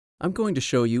I'm going to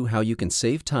show you how you can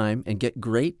save time and get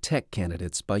great tech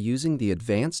candidates by using the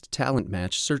advanced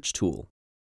TalentMatch search tool.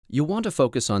 You'll want to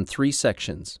focus on 3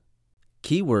 sections: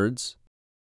 keywords,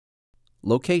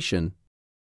 location,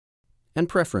 and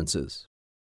preferences.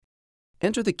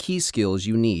 Enter the key skills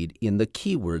you need in the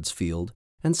Keywords field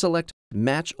and select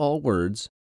Match All Words,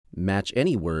 Match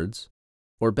Any Words,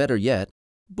 or better yet,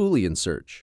 Boolean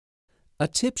Search. A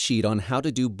tip sheet on how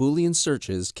to do Boolean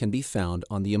searches can be found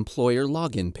on the employer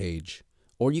login page,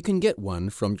 or you can get one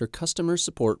from your customer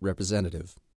support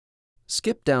representative.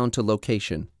 Skip down to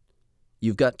location.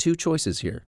 You've got 2 choices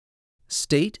here.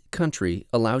 State Country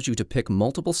allows you to pick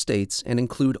multiple states and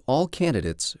include all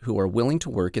candidates who are willing to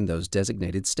work in those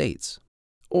designated states.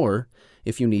 Or,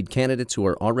 if you need candidates who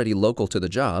are already local to the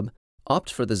job,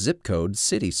 opt for the zip code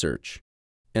city search.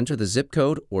 Enter the zip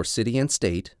code or city and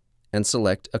state, and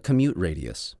select a commute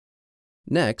radius.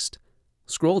 Next,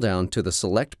 scroll down to the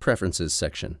Select Preferences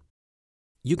section.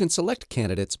 You can select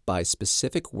candidates by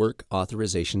specific work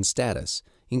authorization status,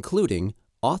 including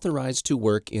authorized to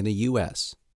work in the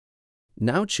U.S.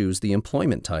 Now choose the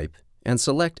employment type and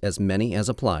select as many as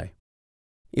apply.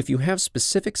 If you have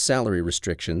specific salary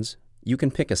restrictions, you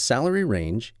can pick a salary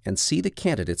range and see the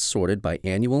candidates sorted by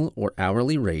annual or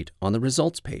hourly rate on the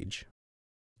results page.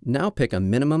 Now pick a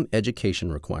minimum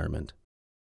education requirement.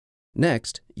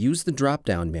 Next, use the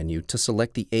drop-down menu to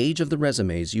select the age of the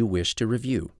resumes you wish to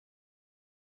review.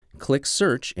 Click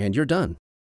Search and you're done.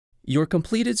 Your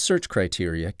completed search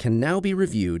criteria can now be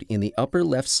reviewed in the upper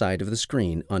left side of the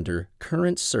screen under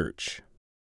Current Search.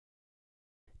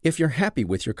 If you're happy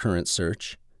with your current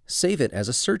search, save it as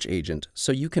a search agent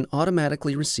so you can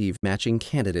automatically receive matching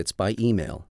candidates by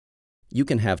email. You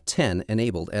can have 10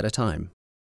 enabled at a time.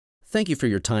 Thank you for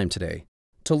your time today.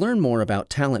 To learn more about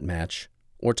TalentMatch,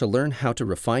 or to learn how to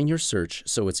refine your search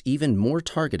so it's even more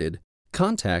targeted,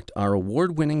 contact our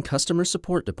award-winning customer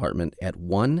support department at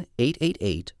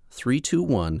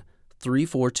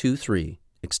 1-888-321-3423,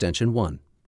 extension 1.